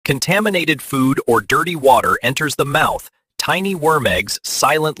contaminated food or dirty water enters the mouth, tiny worm eggs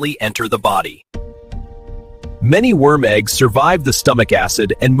silently enter the body. Many worm eggs survive the stomach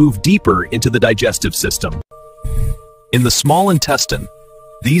acid and move deeper into the digestive system. In the small intestine,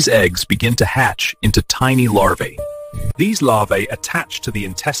 these eggs begin to hatch into tiny larvae. These larvae attach to the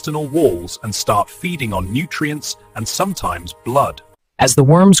intestinal walls and start feeding on nutrients and sometimes blood. As the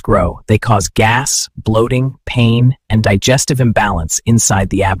worms grow, they cause gas, bloating, pain, and digestive imbalance inside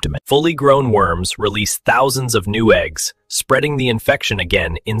the abdomen. Fully grown worms release thousands of new eggs, spreading the infection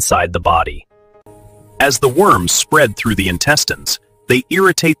again inside the body. As the worms spread through the intestines, they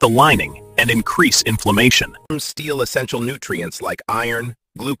irritate the lining and increase inflammation. Worms steal essential nutrients like iron,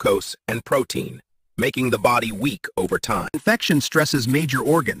 glucose, and protein, making the body weak over time. Infection stresses major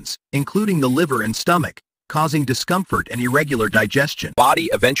organs, including the liver and stomach, causing discomfort and irregular digestion. Body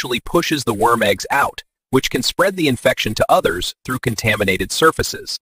eventually pushes the worm eggs out, which can spread the infection to others through contaminated surfaces.